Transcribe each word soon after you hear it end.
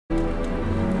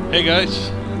Hey guys!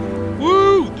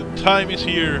 Woo! The time is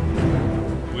here!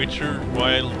 Witcher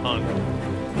Wild Hunt.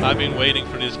 I've been waiting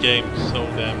for this game so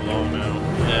damn long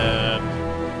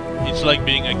now. It's like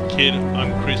being a kid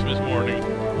on Christmas morning.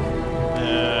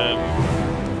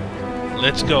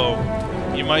 Let's go.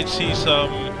 You might see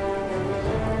some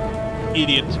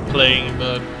idiots playing,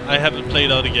 but I haven't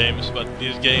played other games, but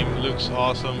this game looks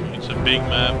awesome. It's a big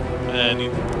map and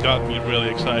it got me really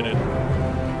excited.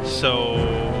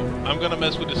 So I'm gonna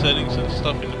mess with the settings and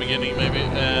stuff in the beginning maybe,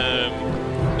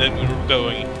 and then we're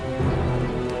going.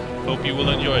 Hope you will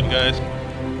enjoy it, guys.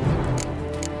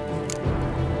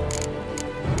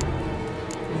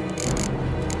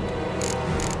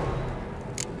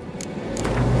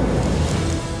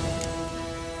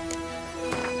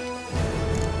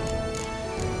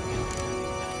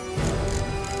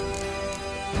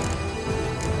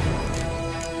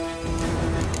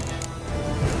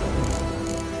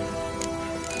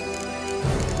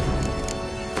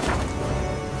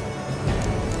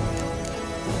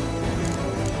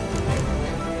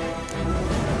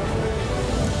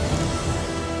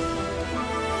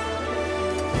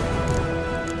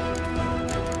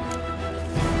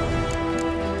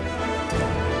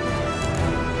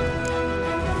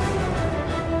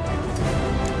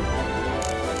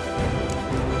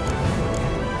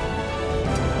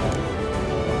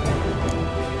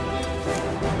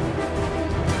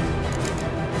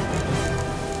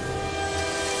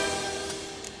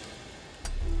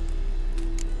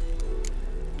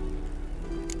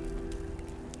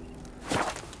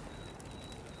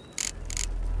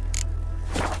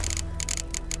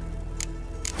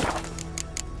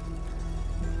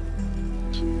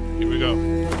 Here we go.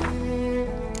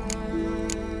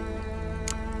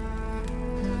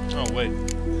 Oh wait,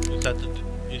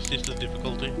 is this the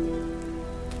difficulty?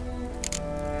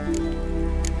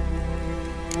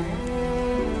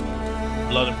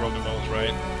 Blood and broken bones,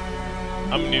 right?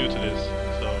 I'm new to this,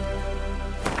 so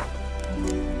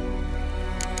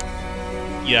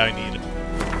yeah, I need it.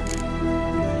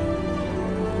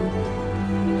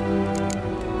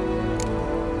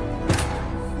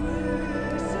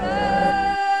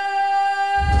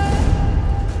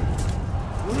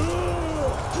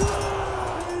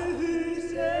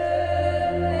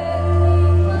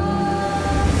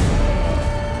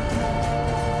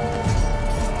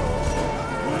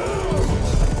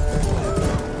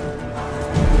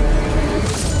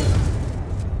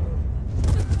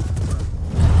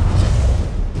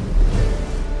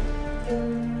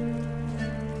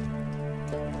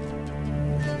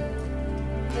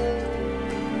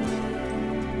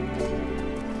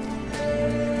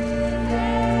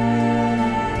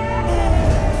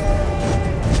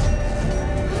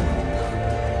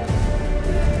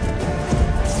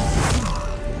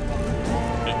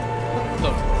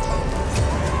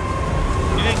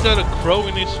 Got a crow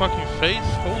in his fucking face?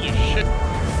 Holy shit.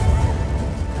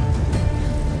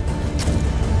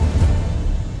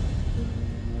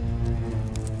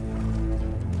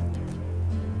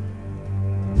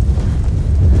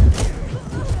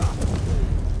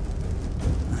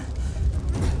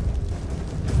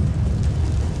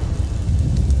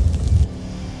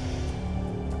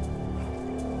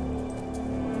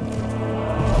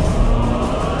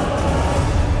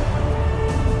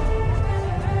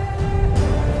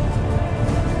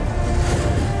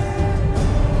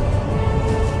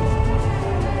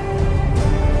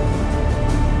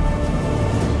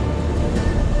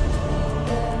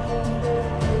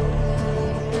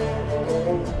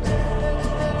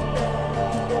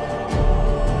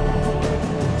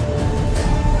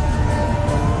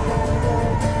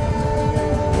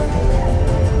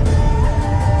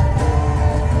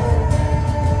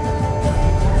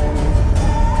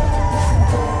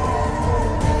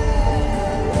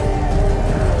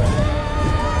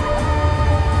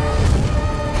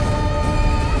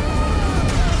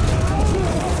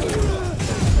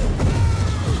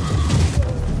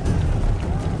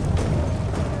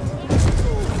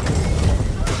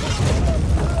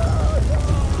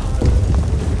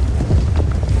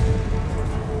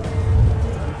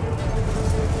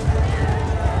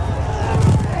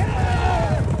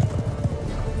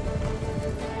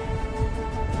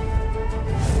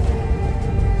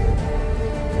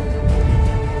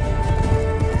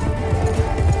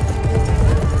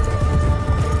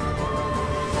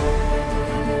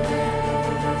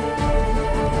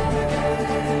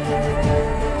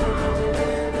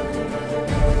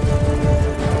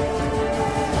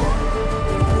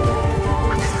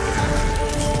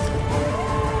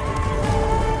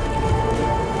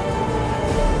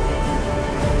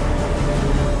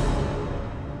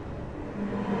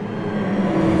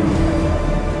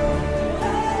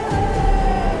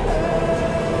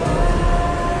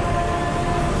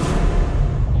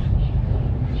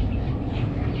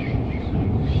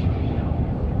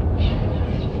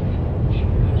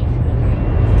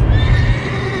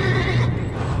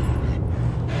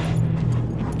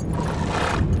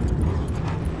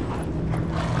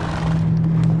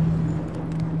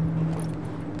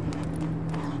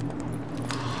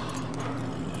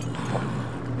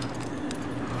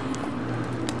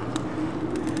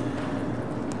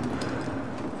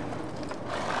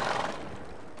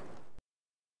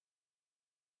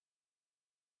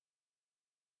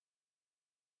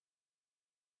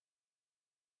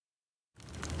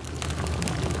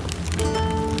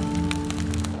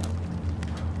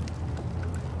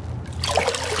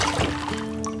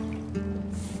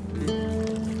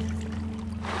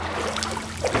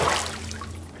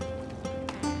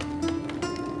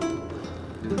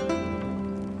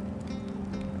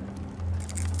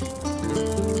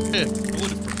 Yeah, I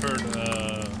would have preferred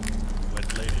wet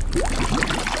lady.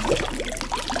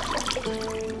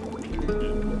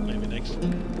 Yeah, maybe next.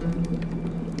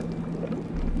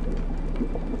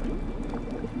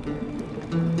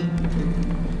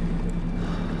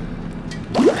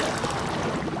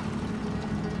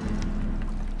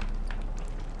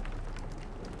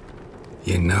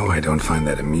 You know I don't find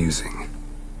that amusing.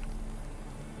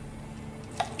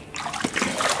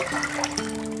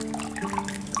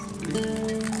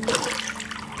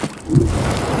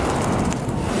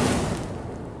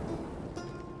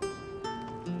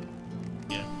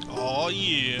 Yeah. Oh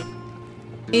yeah.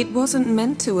 It wasn't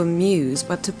meant to amuse,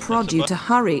 but to prod you to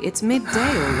hurry. It's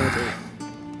midday already.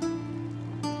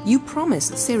 You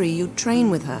promised Ciri you'd train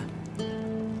with her.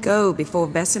 Go before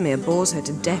Vesemir bores her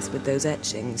to death with those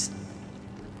etchings.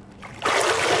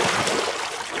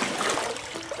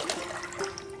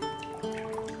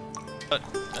 But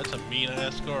that's a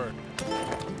mean-ass guard.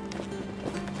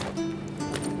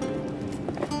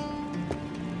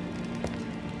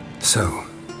 So,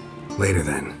 later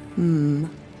then.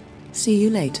 See you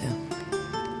later.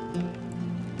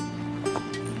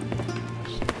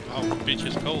 Oh, bitch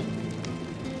is cold.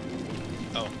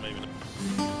 Oh, maybe not.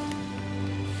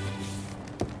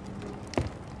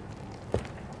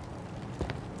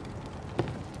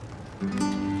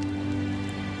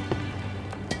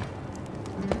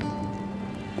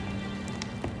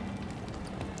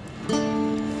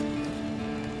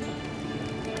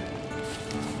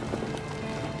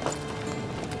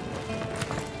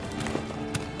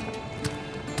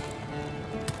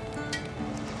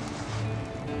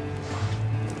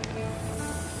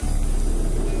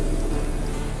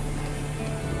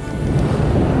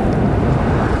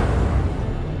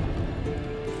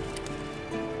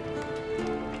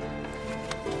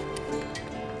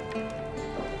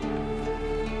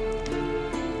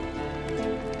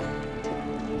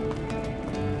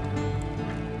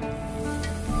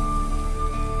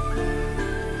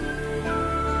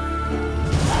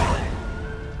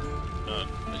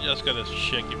 I just gotta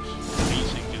check if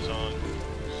VSync is on.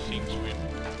 Seems weird.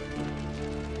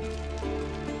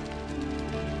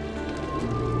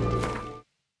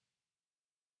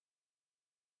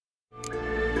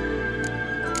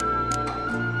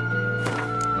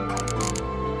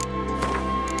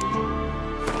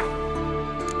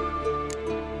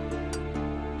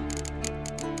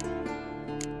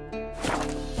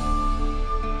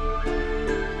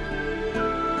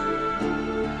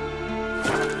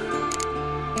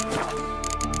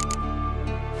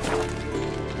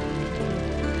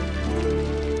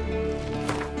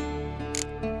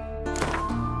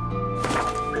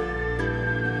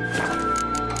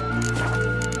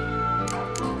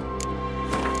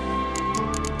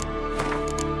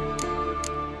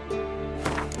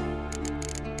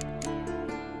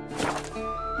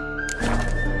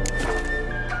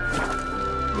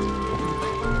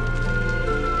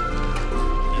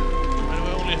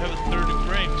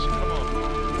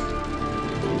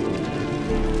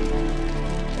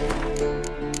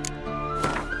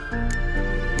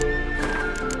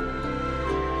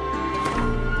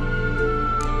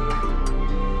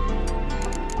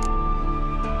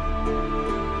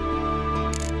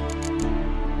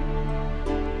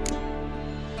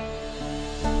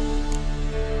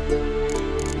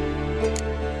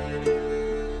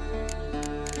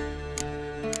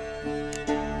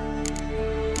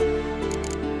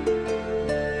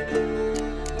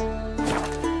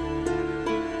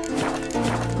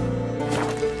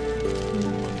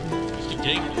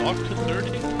 Locked to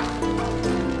 30?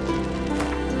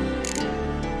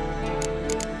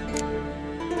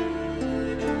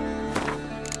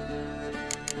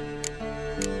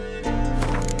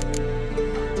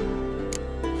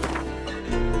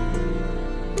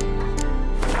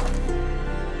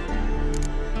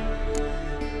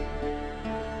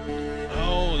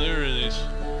 Oh, there it is.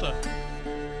 What the?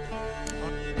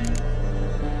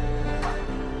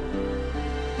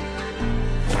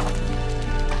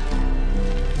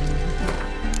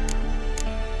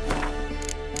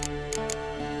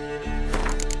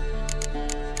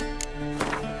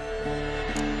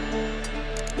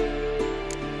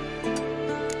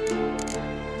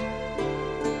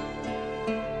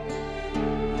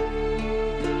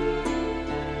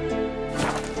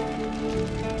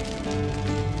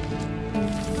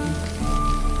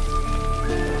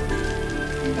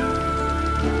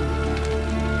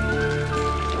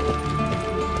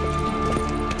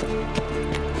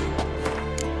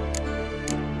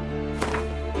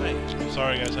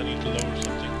 Sorry guys, I need to lower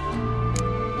something.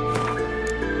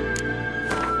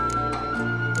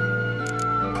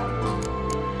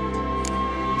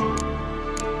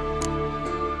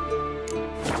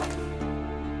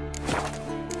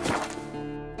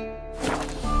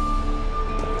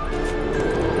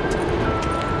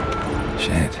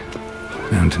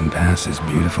 grass as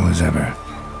beautiful as ever.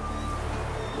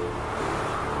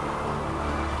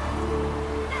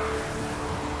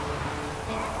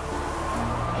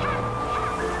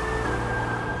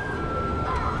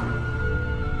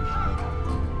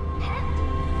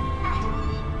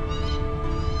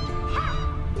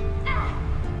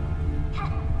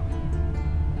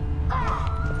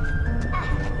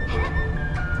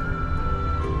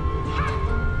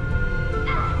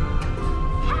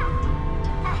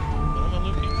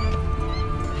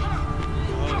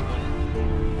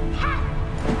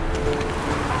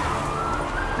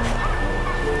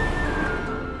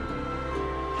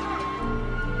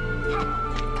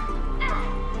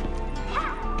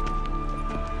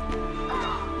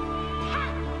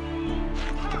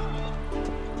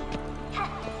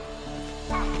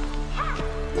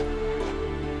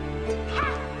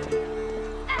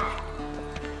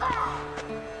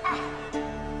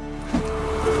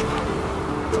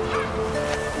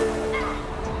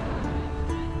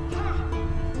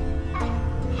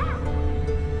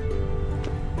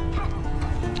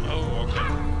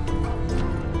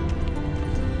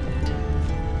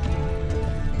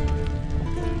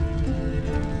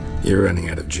 You're running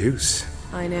out of juice.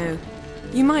 I know.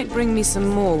 You might bring me some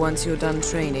more once you're done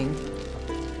training.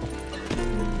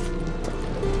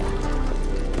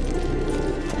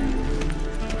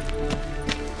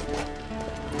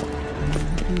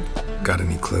 Got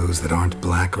any clothes that aren't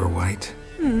black or white?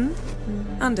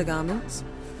 Undergarments.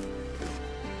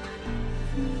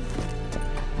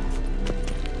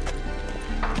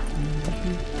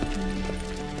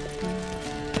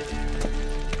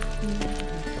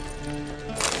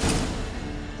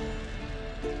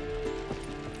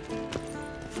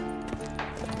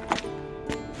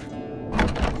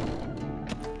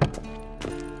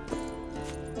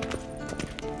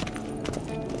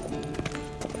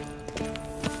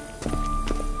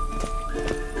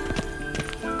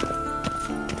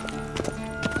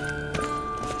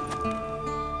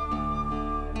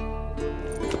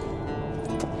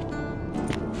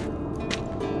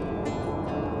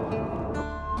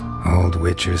 Old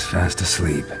Witcher's fast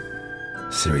asleep.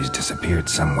 Ciri's disappeared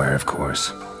somewhere, of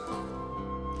course.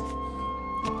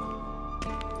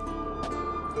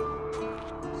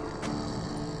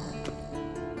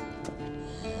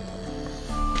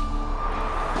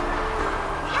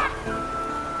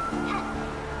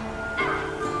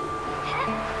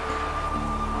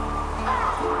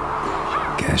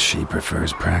 Guess she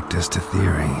prefers practice to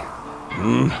theory.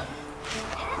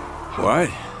 What?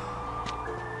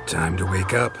 Time to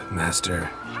wake up, Master.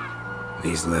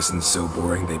 These lessons so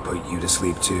boring they put you to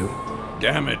sleep too?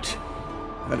 Damn it.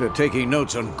 After taking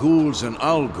notes on ghouls and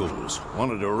owl ghouls,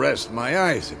 wanted to rest my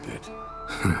eyes a bit.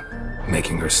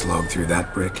 Making her slog through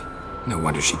that brick? No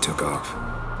wonder she took off.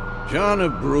 John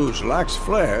of Bruges lacks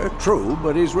flair, true,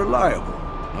 but he's reliable.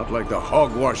 Not like the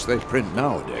hogwash they print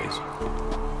nowadays.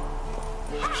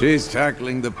 She's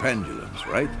tackling the pendulums,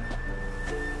 right?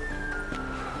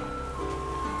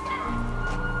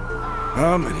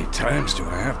 How many times do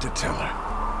I have to tell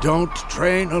her? Don't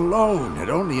train alone. It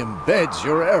only embeds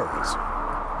your errors.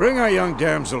 Bring our young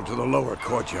damsel to the lower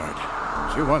courtyard.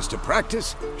 She wants to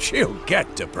practice, she'll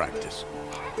get to practice.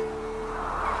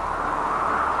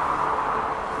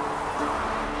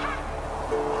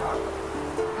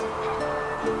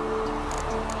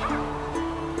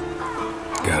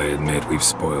 Gotta admit, we've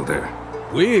spoiled her.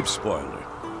 We've spoiled her.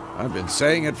 I've been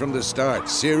saying it from the start.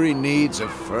 Ciri needs a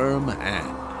firm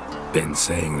hand. Been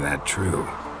saying that true,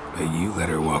 but you let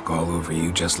her walk all over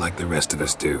you just like the rest of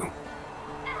us do.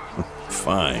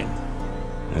 Fine.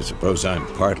 I suppose I'm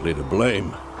partly to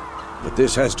blame. But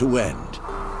this has to end.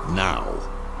 Now.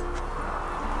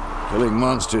 Killing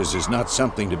monsters is not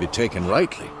something to be taken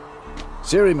lightly.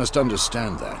 Ciri must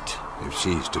understand that, if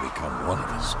she's to become one of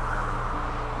us.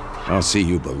 I'll see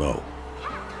you below.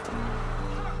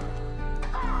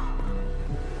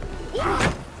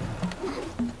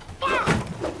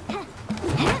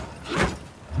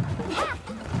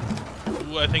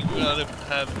 I think we gotta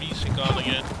have music on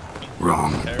again.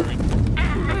 Wrong. Harry.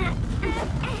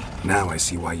 Now I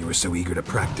see why you were so eager to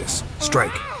practice.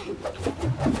 Strike.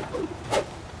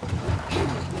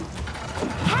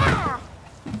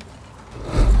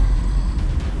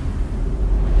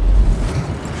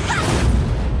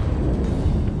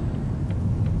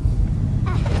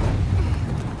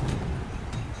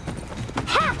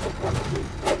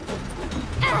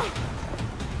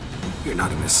 You're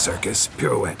not in a circus.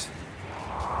 Pirouette.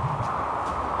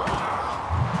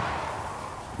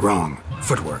 Wrong.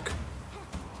 Footwork.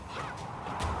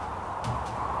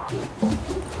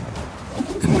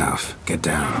 Enough. Get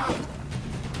down.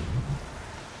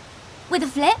 With a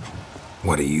flip?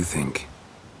 What do you think?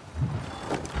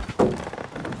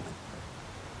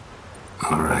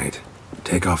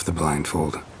 Take off the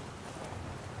blindfold.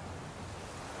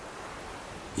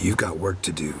 You've got work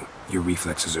to do. Your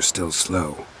reflexes are still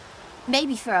slow.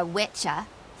 Maybe for a witcher.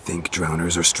 Think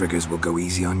drowners or striggers will go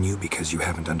easy on you because you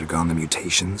haven't undergone the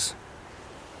mutations?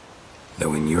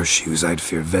 Though in your shoes, I'd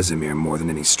fear Vesemir more than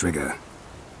any strigger.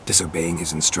 Disobeying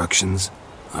his instructions?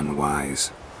 Unwise.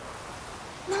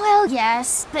 Well,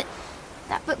 yes, but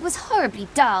that book was horribly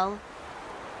dull.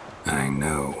 I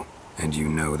know. And you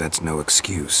know that's no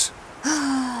excuse.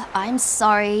 I'm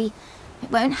sorry.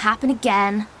 It won't happen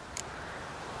again.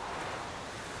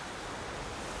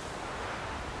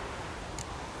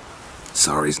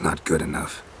 Sorry's not good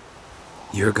enough.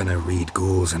 You're gonna read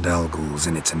Ghouls and Al-Ghouls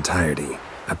in its entirety,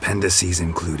 appendices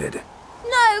included.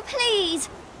 No, please!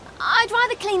 I'd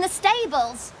rather clean the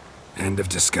stables. End of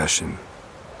discussion.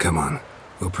 Come on,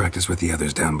 we'll practice with the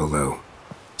others down below.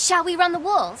 Shall we run the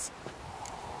walls?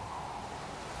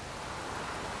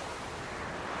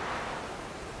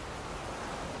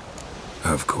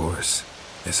 Of course.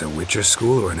 This a Witcher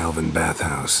school or an elven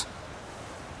bathhouse?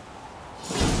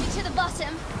 To the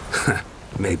bottom.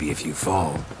 Maybe if you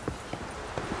fall.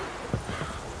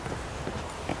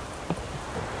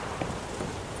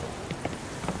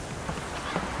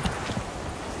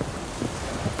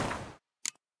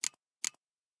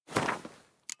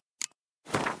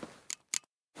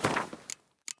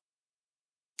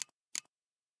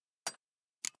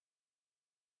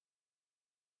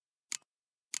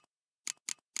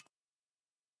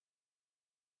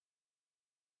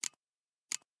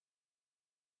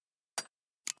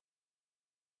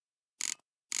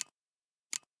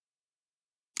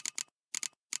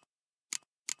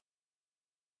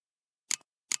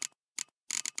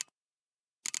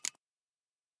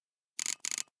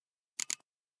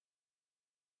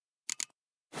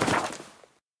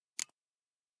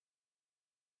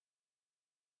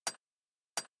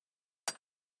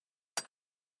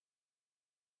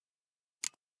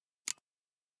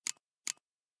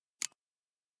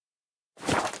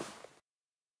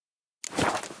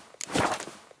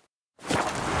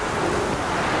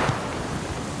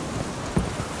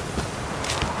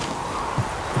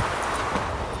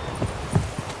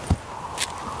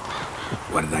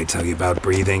 What did I tell you about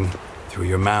breathing? Through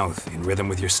your mouth, in rhythm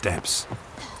with your steps.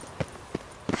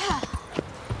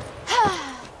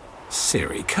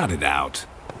 Siri, cut it out.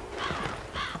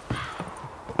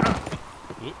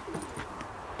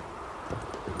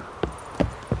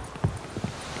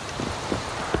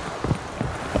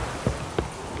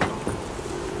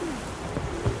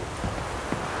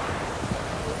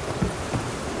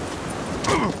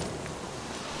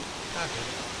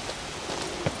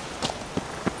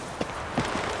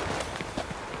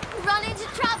 Run into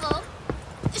trouble?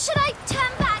 Should I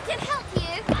turn back and help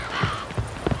you?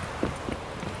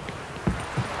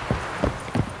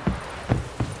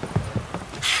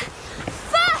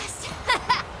 First!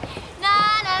 Na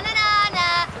na na na na.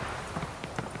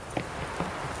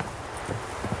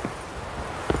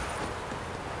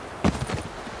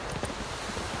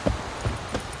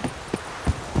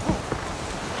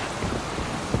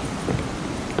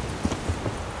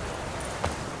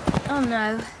 Oh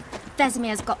no.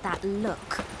 Vesemir's got that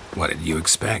look. What did you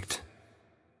expect?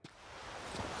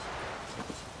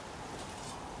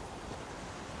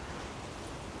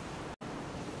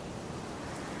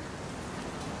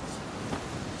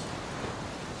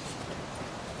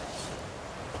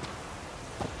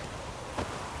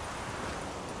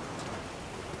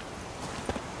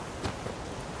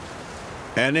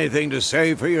 Anything to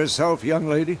say for yourself, young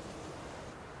lady?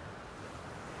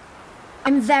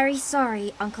 I'm very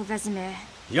sorry, Uncle Vesemir.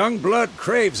 Young blood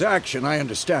craves action, I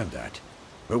understand that.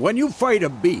 But when you fight a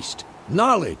beast,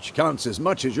 knowledge counts as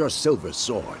much as your silver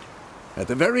sword. At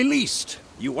the very least,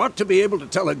 you ought to be able to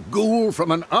tell a ghoul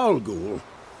from an owl-ghoul.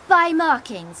 By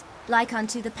markings, like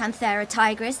unto the Panthera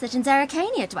tigris that in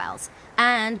Zeracania dwells,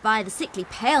 and by the sickly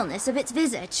paleness of its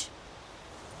visage.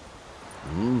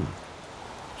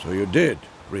 So you did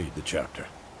read the chapter.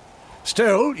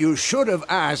 Still, you should have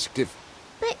asked if...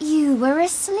 But you were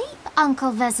asleep,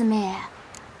 Uncle Vesemir.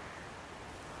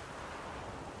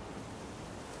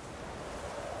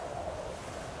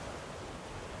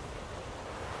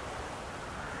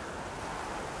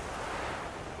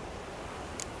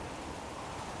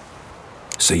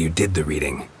 So you did the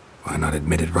reading. Why not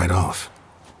admit it right off?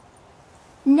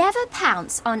 Never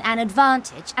pounce on an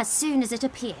advantage as soon as it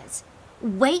appears.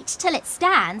 Wait till it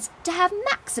stands to have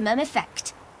maximum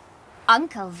effect.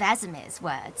 Uncle Vesemir's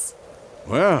words.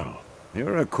 Well,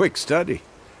 you're a quick study.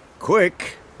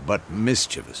 Quick, but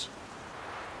mischievous.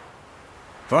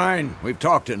 Fine, we've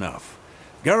talked enough.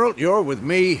 Geralt, you're with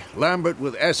me, Lambert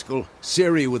with Eskel,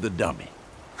 Ciri with the dummy.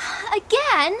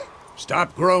 Again?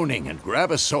 Stop groaning and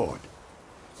grab a sword.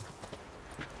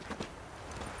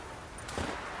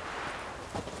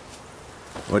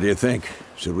 What do you think?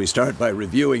 Should we start by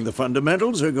reviewing the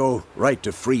fundamentals or go right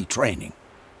to free training?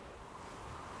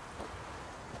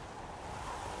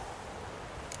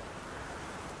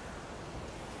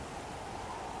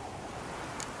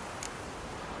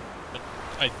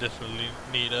 I definitely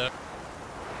need a...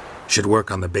 Should work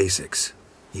on the basics.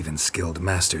 Even skilled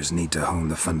masters need to hone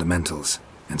the fundamentals,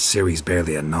 and Ciri's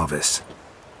barely a novice.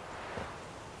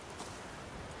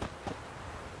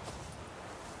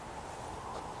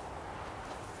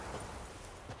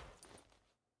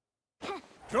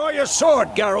 Draw your sword,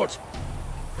 Geralt!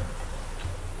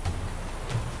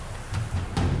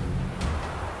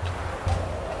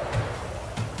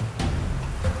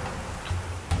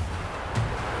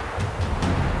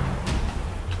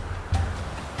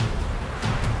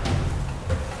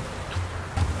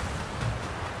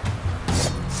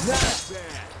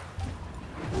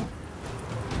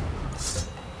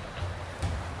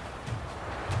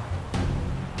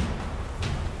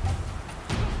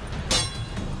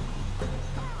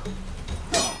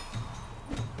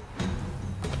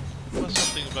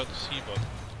 About the C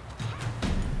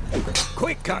button.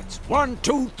 Quick cuts! 1,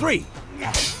 2, 3!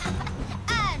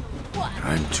 And one.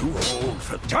 I'm too old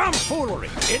for tomfoolery!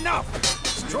 Enough!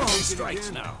 Strong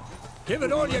strikes now. Give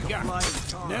it all you got.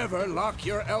 Never lock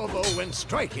your elbow when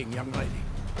striking, young lady.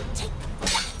 Take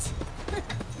that.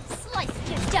 Slice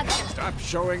your jugular. Stop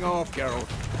showing off, Geralt.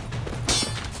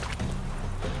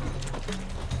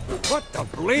 What the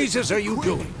blazes are you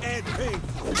doing? And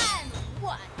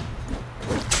one.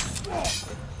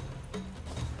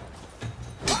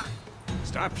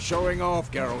 Stop showing off,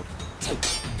 Geralt. Take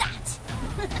that.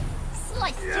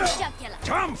 Slice your jugular.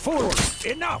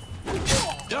 Tomfoolery! Enough!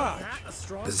 Dodge!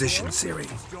 Position, Ciri.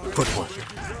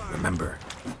 Footwork. Remember.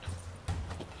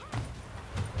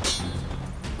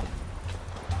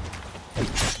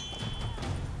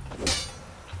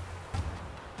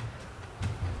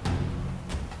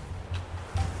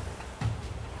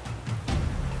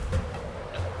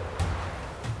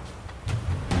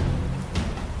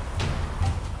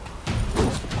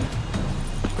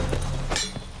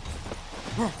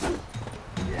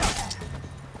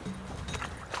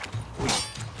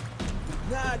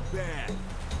 Not bad.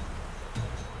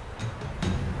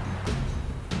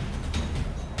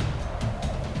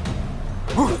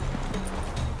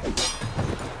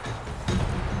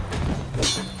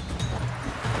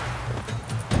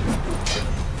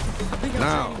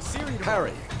 Now,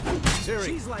 parry. Ciri,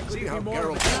 She's likely see to how be more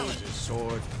of a Geralt challenge. holds his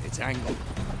sword? It's angled.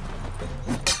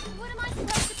 What am I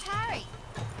supposed to parry?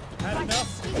 Had Like a enough?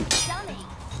 stupid dummy.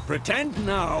 Pretend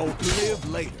now, live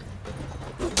later.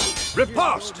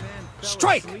 Riposte!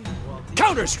 Strike!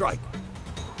 Counter-strike!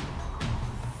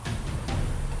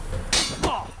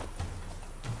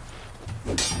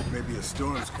 Maybe a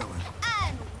storm's coming.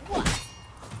 And one.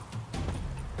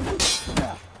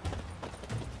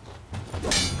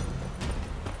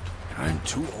 I'm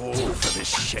too old for this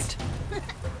shit.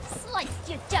 Slice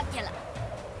your jugular.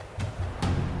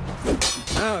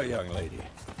 Now, young lady,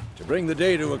 to bring the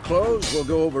day to a close, we'll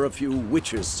go over a few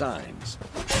witches' signs.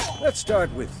 Let's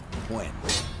start with Gwen.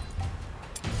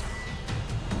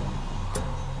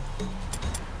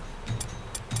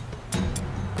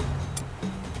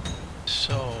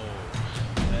 So,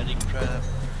 magic trap,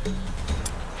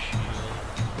 shield,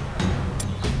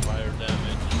 fire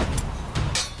damage,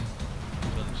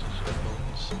 senses of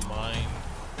focus, mind,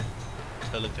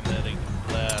 telekinetic,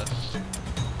 blast.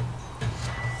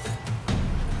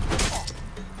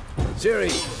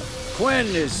 Ciri, Gwen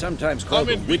is sometimes called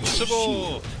I'm the witch's invincible!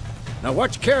 shield. Now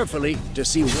watch carefully to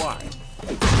see why.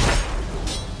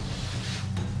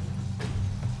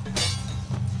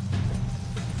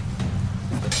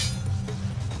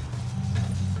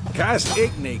 Cast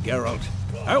Igni, Geralt.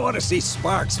 I want to see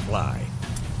sparks fly.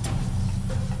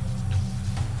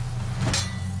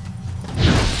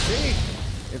 See?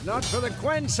 If not for the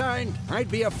Gwen sign, I'd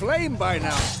be aflame by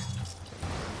now.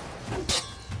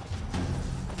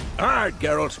 Hard,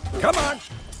 Geralt. Come on!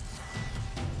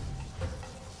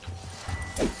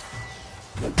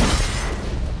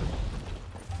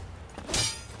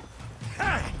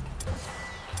 Ha!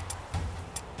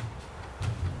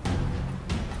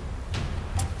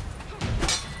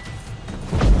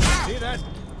 See that?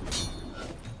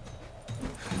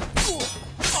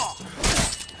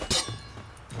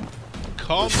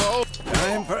 Combo!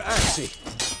 Time for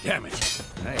Axie. Damn it.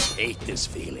 I hate this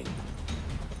feeling.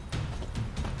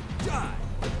 Die.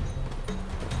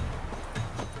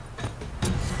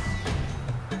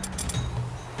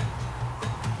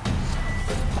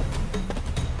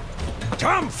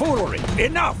 Tomfoolery!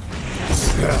 Enough!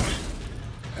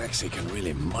 Actually can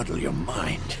really muddle your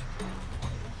mind.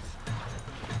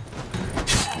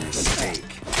 Mistake.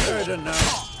 Good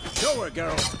enough. Show her,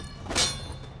 Geralt.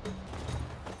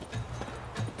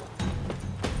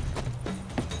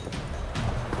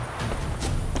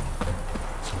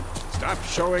 Stop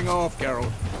showing off,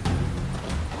 Geralt.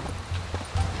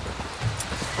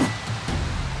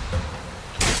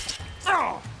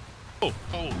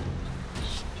 Oh,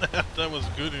 that was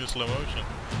good in slow motion.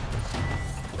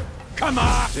 Come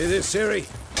on! See this, Ciri?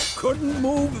 Couldn't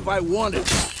move if I wanted.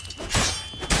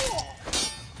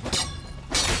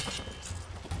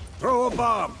 Throw a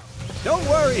bomb. Don't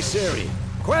worry, Ciri.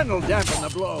 Gwen'll dampen the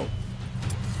blow.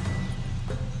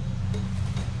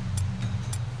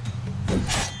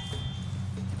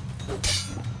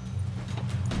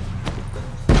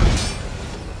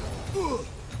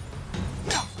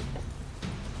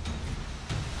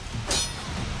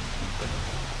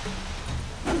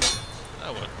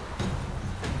 That one.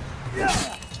 What?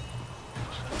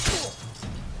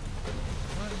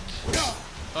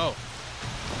 Oh.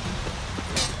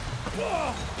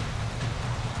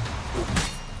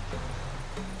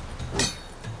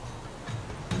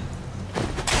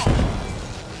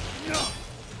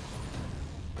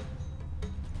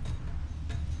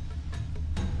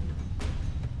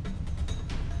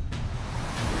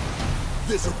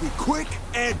 This'll be quick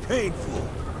and painful.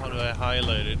 How do I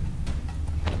highlight it?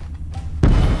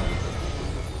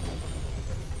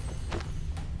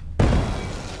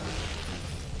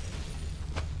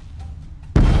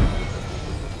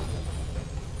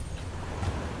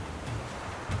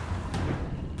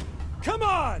 Come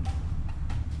on!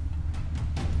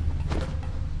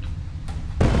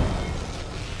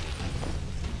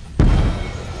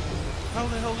 How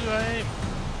the hell do I aim?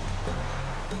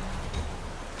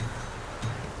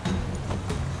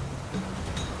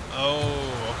 Oh,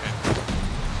 okay.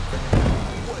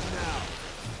 What now?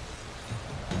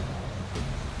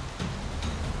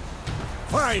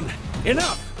 Fine.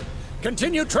 Enough.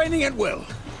 Continue training at will.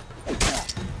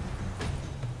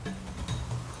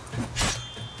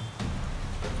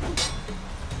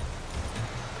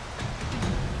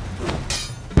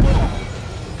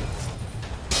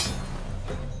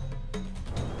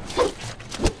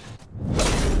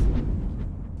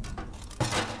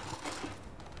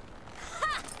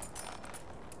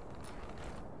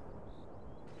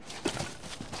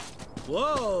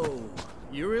 Whoa!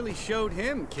 You really showed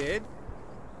him, kid.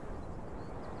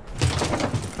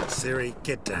 Ciri,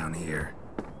 get down here.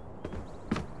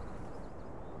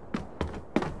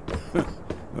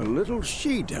 A little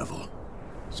she-devil.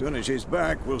 Soon as she's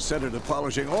back, we'll set her to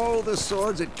polishing all the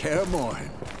swords at Kaer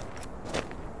Morhen.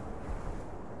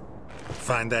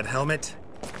 Find that helmet?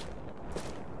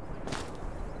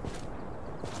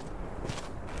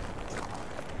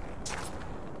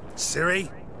 Ciri?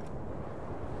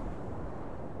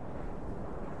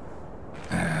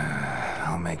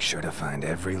 I'll make sure to find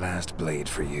every last blade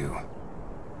for you.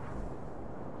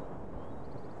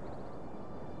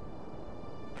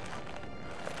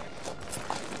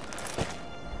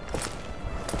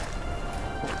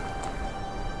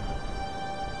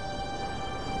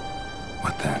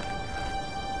 What the?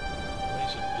 Why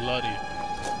is it bloody?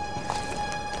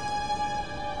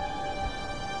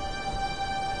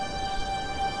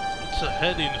 It's a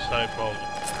head inside, probably.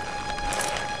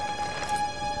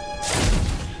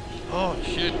 Oh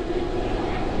shit!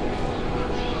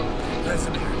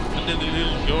 And then the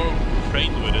little girl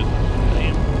trained with it.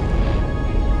 Damn.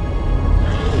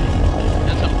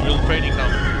 That's some real training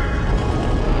coming.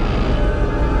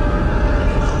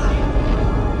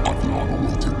 Adriana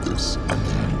will take this and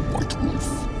then White Wolf.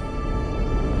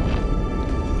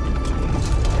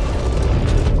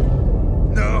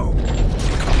 No!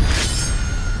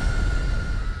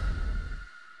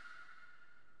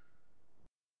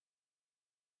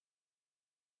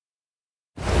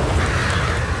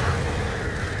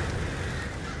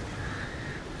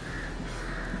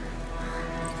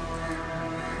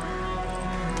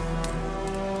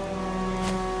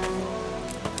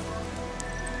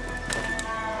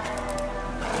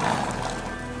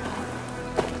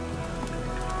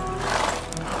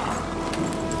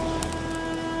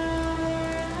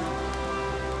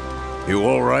 You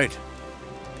all right?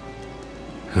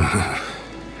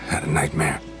 Had a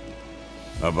nightmare.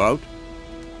 About?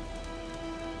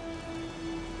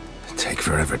 Take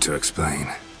forever to explain.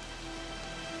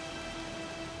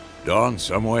 Dawn's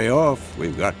some way off.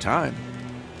 We've got time.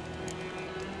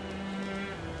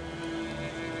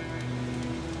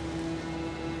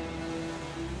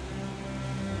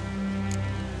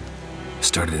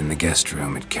 Started in the guest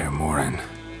room at Kaer Morhen.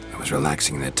 I was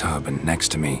relaxing in the tub, and next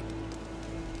to me...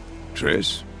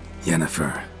 Triss?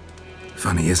 Yennefer.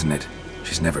 Funny, isn't it?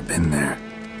 She's never been there.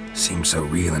 Seemed so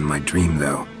real in my dream,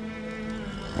 though.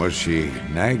 Was she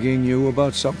nagging you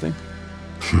about something?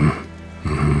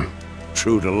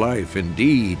 True to life,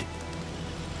 indeed.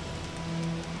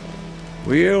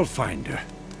 We'll find her.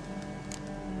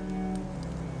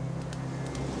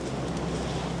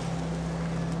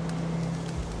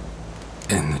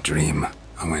 In the dream,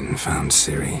 I went and found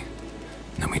Ciri.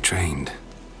 Then we trained.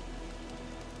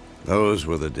 Those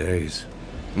were the days.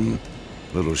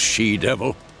 Little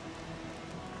she-devil.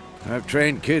 I've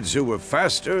trained kids who were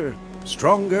faster,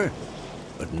 stronger,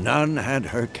 but none had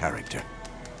her character.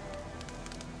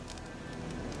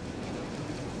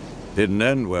 Didn't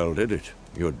end well, did it?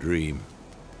 Your dream?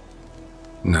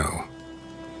 No.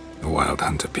 The Wild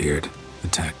Hunt appeared,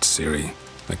 attacked Ciri.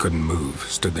 I couldn't move,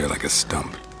 stood there like a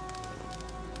stump.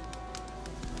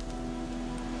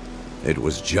 It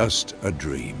was just a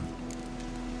dream.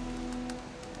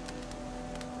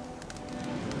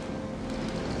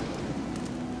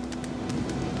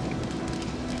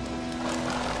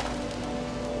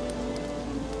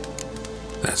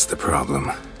 That's the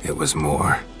problem. It was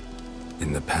more.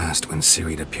 In the past, when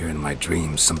Ciri'd appear in my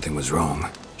dreams, something was wrong.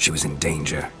 She was in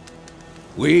danger.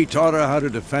 We taught her how to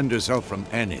defend herself from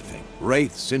anything,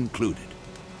 wraiths included.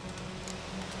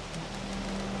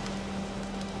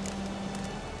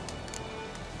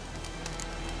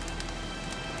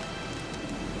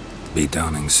 Be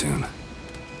dawning soon.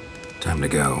 Time to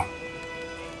go.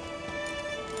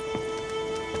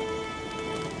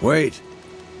 Wait.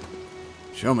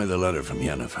 Show me the letter from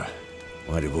Yennefer.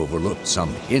 Might have overlooked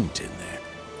some hint in there.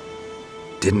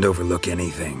 Didn't overlook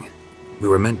anything. We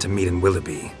were meant to meet in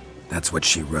Willoughby. That's what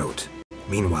she wrote.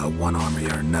 Meanwhile, one army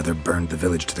or another burned the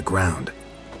village to the ground.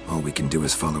 All we can do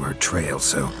is follow her trail,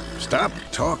 so... Stop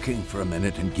talking for a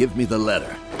minute and give me the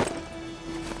letter.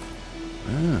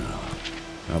 Oh,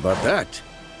 how about that?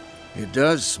 It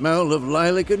does smell of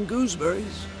lilac and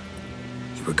gooseberries.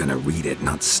 You were gonna read it,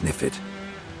 not sniff it.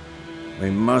 We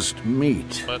must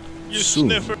meet But you soon.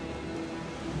 sniffer.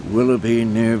 Willoughby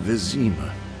near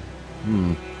Vizima.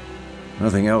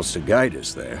 Nothing else to guide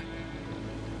us there.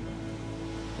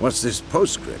 What's this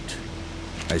postscript?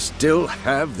 I still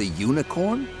have the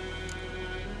unicorn?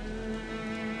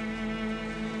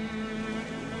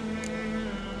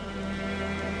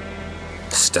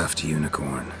 Stuffed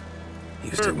unicorn.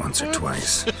 Used it once or What?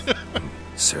 twice. In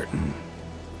certain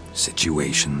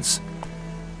situations.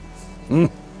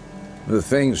 The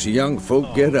things young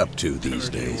folk get up to these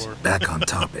dirty days. whore. Back on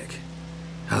topic.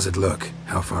 How's it look?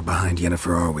 How far behind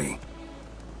Yennefer are we?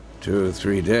 2 or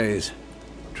 3 days.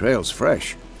 Trail's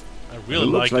fresh. I It really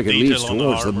looks like the it leads detail on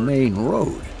towards the armor. main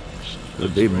road. Could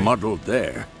Looks be great. muddled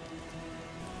there.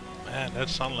 Man, that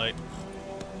sunlight.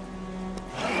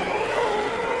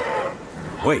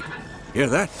 Wait, hear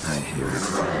that? I hear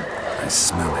it. I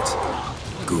smell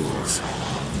it. Ghouls.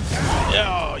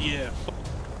 Yeah, yeah.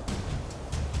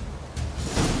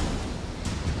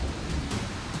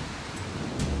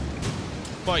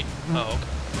 Fight. Oh, okay.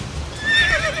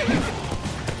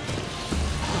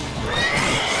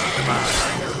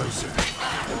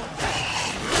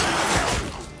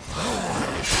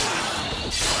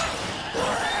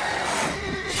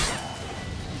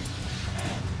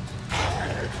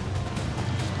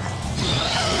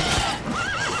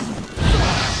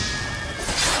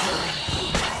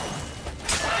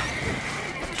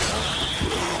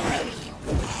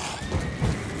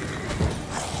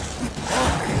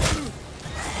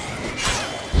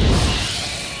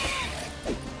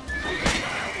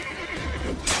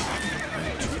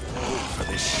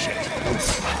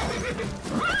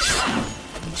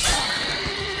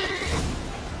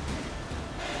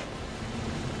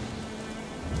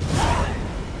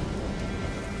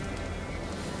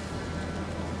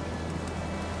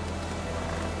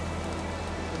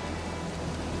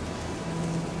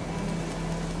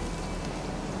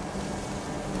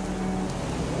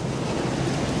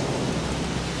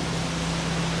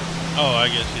 Oh, I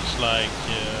guess it's like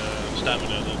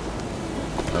stamina then.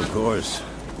 Of course.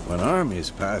 When armies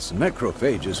pass,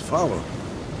 necrophages follow.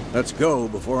 Let's go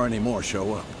before any more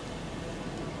show up.